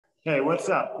Hey, what's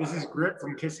up? This is Grip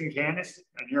from Kissing Candice,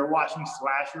 and you're watching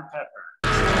SlasherPepper.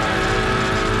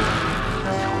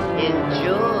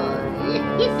 Enjoy.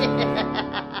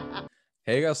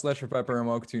 Hey guys, SlasherPepper and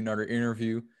welcome to another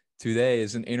interview. Today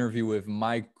is an interview with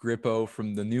Mike Grippo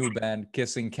from the new band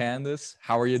Kissing Candice.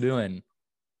 How are you doing?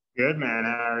 Good, man.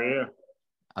 How are you?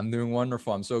 I'm doing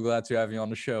wonderful. I'm so glad to have you on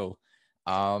the show.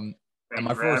 And Thank my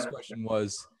you for first having question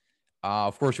was,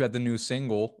 of course, you had the new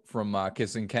single from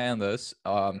Kissing Candice,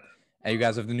 and you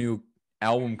guys have the new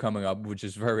album coming up, which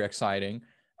is very exciting.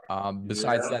 me.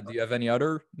 Besides Yeah. that, do you have any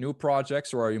other new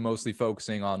projects, or are you mostly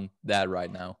focusing on that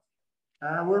right now?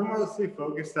 We're mostly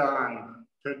focused on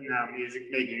putting out music,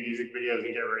 making music videos,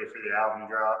 and get ready for the album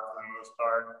drop for the most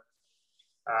part.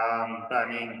 But I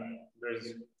mean,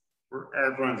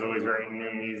 everyone's always writing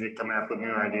new music, coming up with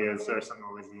new ideas, so there's something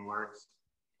always in the works.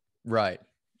 Right.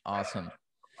 Awesome.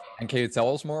 And can you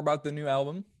tell us more about the new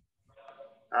album?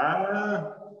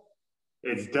 Uh,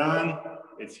 it's done.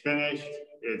 It's finished.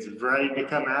 It's ready to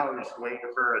come out. We're just waiting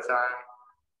for a time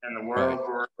in the Right. world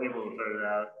where we're able to put it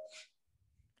out.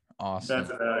 Awesome. That's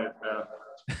about it,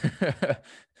 though.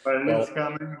 But it Well, is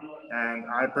coming, and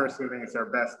I personally think it's our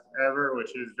best ever,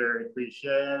 which is very cliche,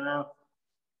 I know,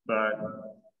 but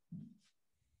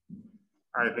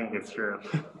I think it's true.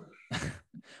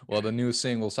 well, the new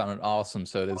single sounded awesome,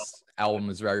 so this album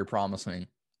is very promising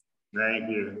Thank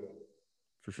you.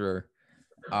 for sure.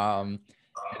 And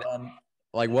then,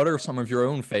 like, what are some of your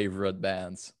own favorite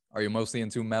bands? Are you mostly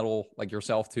into metal, like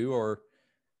yourself too, or?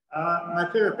 My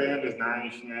favorite band is Nine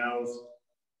Inch Nails.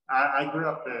 I grew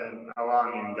up in a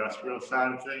lot on the industrial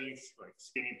side of things, like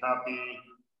Skinny Puppy,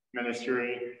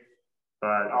 Ministry,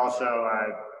 but also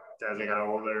as I got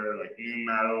older, like new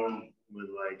metal with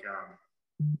like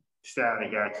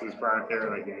Static X was probably my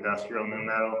favorite, like industrial new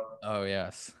metal. Oh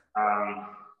yes. Um,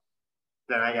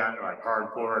 then I got into like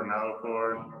hardcore and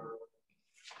metalcore.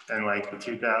 And like the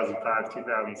 2005,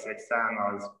 2006 time,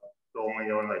 I was only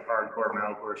going like hardcore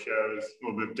metalcore shows, a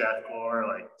little bit of deathcore,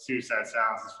 like Suicide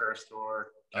Silence's first tour,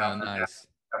 Oh, Death, nice.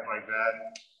 stuff like that.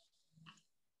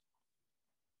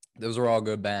 Those are all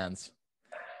good bands.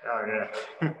 Oh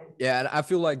yeah. Yeah, and I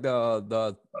feel like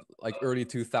the like early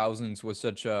 2000s was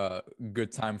such a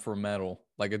good time for metal.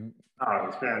 Oh,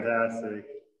 it's fantastic.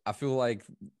 I feel like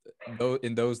though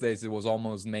in those days it was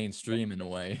almost mainstream in a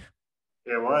way.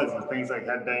 It was. And things like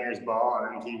Headbangers Ball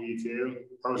on MTV2,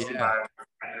 hosted Yeah. by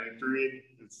Three.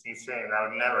 It's insane. That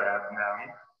would never happen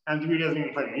now. MTV doesn't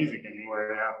even play music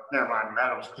anymore now. Never mind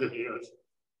metal videos.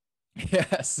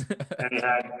 Yes. And you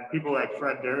had people like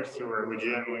Fred Durst who were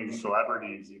legitimately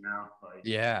celebrities, you know, like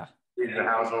Yeah. he's a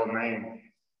household name.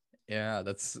 Yeah,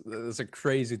 that's a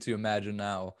crazy to imagine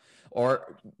now.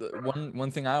 Or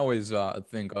one thing I always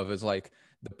think of is like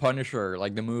The Punisher,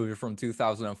 like the movie from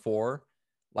 2004.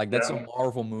 Like that's a Yeah,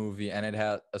 Marvel movie and it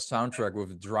had a soundtrack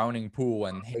with Drowning Pool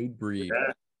and Hatebreed.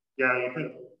 yeah, yeah. You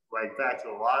think like back to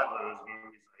a lot of those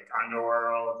movies, like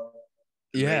Underworld,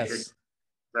 The Matrix, Yes.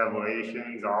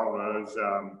 Revelations, all those.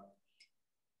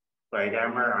 Like I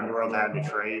remember Underworld had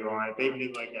Betrayed on it. They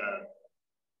did like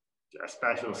a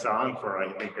special song for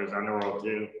I think there's Underworld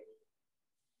too.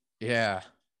 Yeah.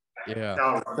 Yeah.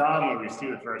 Oh, the Saw movies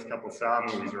too. The first couple Saw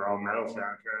movies are all metal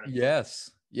soundtracks.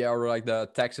 Yes. Yeah, or like the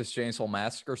Texas Chainsaw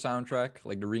Massacre soundtrack,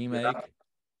 like the Yeah, remake.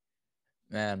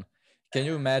 Man, can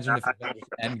you imagine if Avengers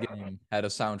Endgame had a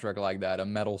soundtrack like that, a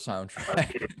metal soundtrack?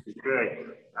 it's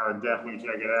good. I would definitely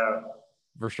check it out.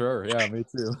 For sure. Yeah, me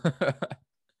too.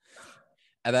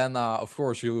 And then, of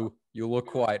course, you look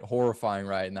quite horrifying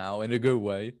right now in a good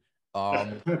way.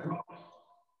 Um,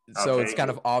 I'll so it's take kind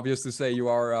it. of obvious to say you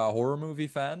are a horror movie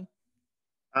fan.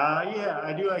 Yeah,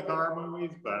 I do like horror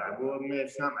movies, but I will admit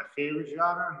it's not my favorite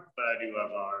genre, but I do love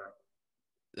horror.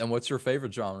 And what's your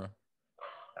favorite genre?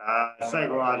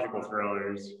 Psychological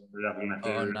thrillers are definitely my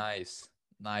Oh, favorite. nice,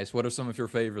 nice. What are some of your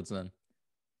favorites then?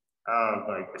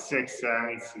 Like The Sixth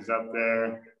Sense is up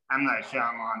there. I'm not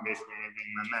Shyamalan, basically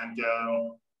anything.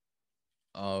 Memento.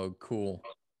 Oh, cool,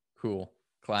 cool,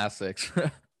 classics.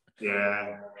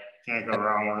 Yeah, can't go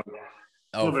wrong with it.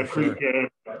 A Oh, little for bit sure. cliche,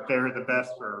 but they're the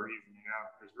best for a reason, you know?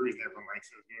 There's a reason everyone likes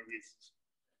those movies.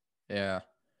 Yeah,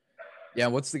 yeah.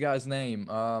 What's the guy's name?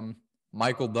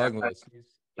 Michael Douglas.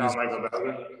 Oh, He's Michael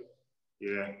Douglas.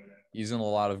 Yeah. he's in a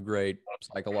lot of great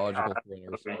psychological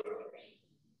thrillers.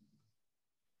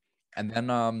 And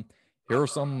then here are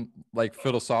some like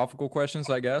philosophical questions,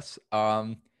 I guess.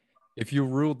 If you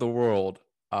ruled the world,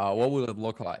 what would it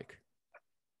look like?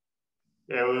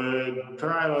 It would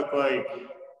probably look like,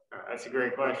 that's a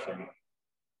great question.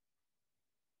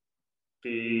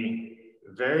 Be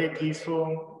very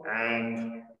peaceful,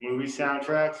 and movie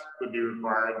soundtracks would be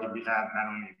required to have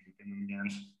metal music in them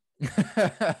again.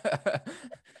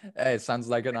 Hey, sounds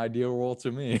like an ideal world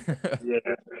to me. Yeah,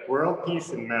 world peace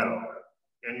and metal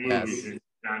and movies Yes. and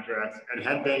soundtracks and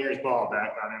Headbangers Ball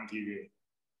back on MTV.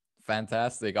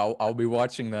 Fantastic. I'll be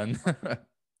watching then. Oh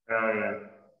yeah,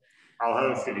 I'll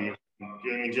host it. Even.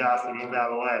 Jamie Johnson, move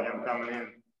out of the way. I'm coming in.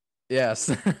 Yes.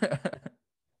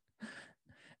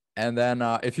 And then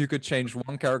if you could change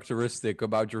one characteristic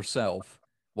about yourself,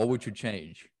 what would you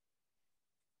change?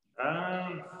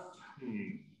 Um,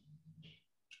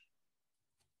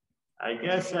 I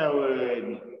guess I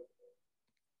would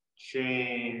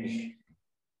change.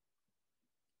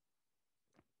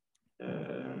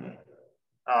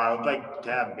 I would like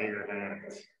to have bigger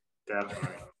hands, definitely.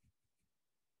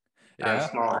 I have Yeah.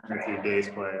 small hands to be a bass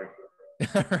player.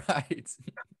 Right.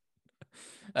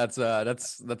 That's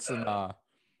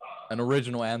an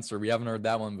original answer. We haven't heard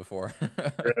that one before.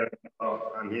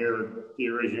 Well, I'm here with the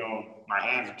original. My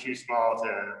hands are too small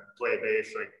to play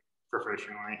bass like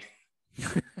professionally,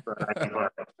 but I can play.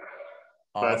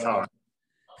 But it's hard.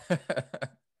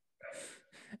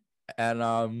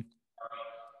 And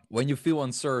when you feel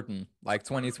uncertain, like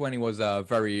 2020 was a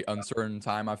very uncertain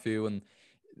time, I feel, and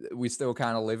we still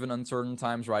kind of live in uncertain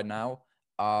times right now.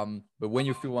 But when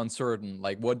you feel uncertain,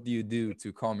 like what do you do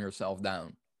to calm yourself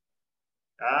down?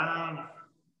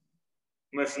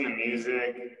 Listen to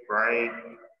music, write,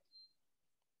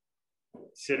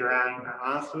 sit around.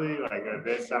 Honestly, like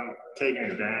this, I'm taking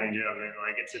advantage of it.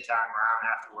 Like it's a time where I don't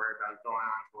have to worry about going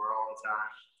on tour all the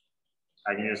time.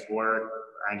 I can just work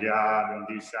my job and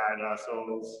do side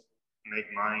hustles,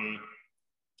 make money,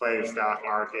 play the stock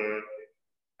market,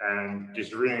 and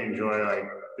just really enjoy. Like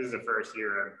this is the first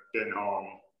year I've been home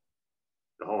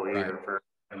the whole year for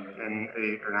in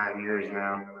 8 or 9 years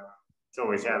now. It's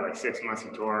always had like 6 months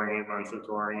of touring, 8 months of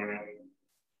touring in it.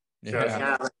 So it's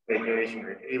kind of like a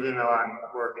vacation. Even though I'm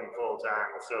working full time,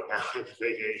 it's still kind of like a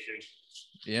vacation.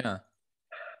 Yeah,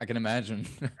 I can imagine.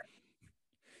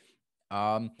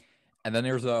 And then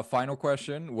there's a final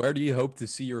question. Where do you hope to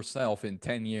see yourself in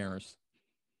 10 years?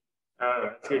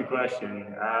 That's a good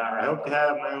question. I hope to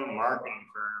have my own marketing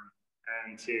firm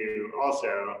and to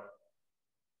also,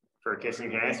 for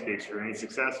Kissing Candice, be extremely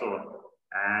successful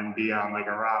and be on like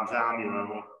a Rob Zombie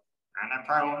level. And I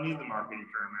probably won't need the marketing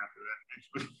firm after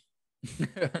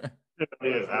that. It'll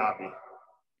be his hobby.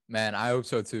 Man, I hope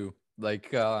so too.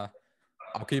 Like, I'll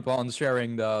keep on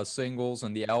sharing the singles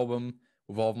and the album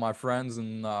with all of my friends,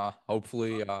 and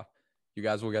hopefully, you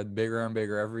guys will get bigger and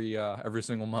bigger every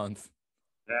single month.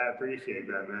 Yeah, I appreciate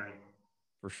that, man.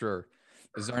 For sure.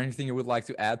 Is there anything you would like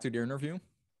to add to the interview?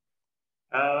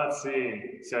 Let's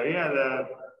see. So yeah, the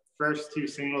first 2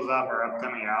 singles off our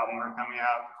upcoming album are coming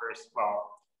out.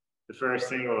 The first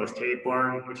single is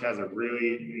Tapeworm, which has a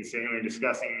really insanely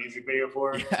disgusting music video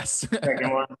for it. Yes. The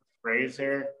second one, Raise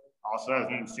Her, also has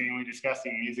an insanely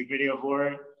disgusting music video for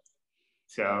it.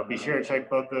 So be sure to check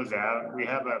both those out. We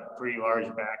have a pretty large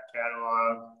back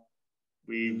catalog.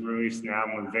 We've released an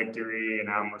album with Victory, an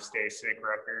album with Stay Sick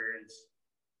Records,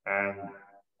 and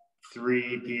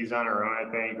 3 EPs on our own,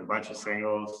 I think, a bunch of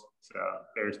singles. So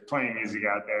there's plenty of music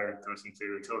out there to listen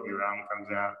to until the new album comes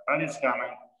out. But it's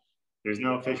coming. There's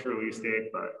no official release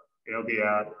date, but it'll be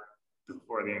out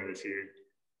before the end of this year.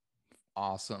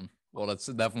 Awesome. Well, that's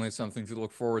definitely something to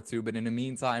look forward to. But in the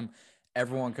meantime,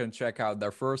 everyone can check out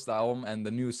their first album and the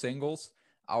new singles.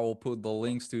 I will put the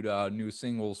links to the new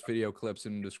singles video clips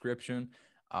in the description.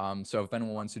 So if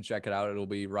anyone wants to check it out, it'll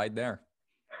be right there.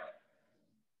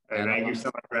 Hey, thank you so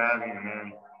much for having me,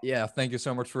 man. Yeah, thank you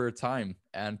so much for your time.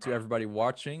 And to everybody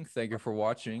watching, thank you for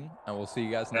watching. And we'll see you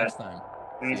guys next time.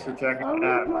 Thanks for checking it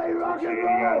out. Appreciate you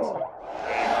guys.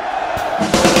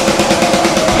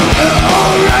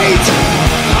 Alright,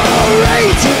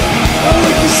 alright, oh,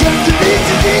 you sent to me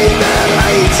today.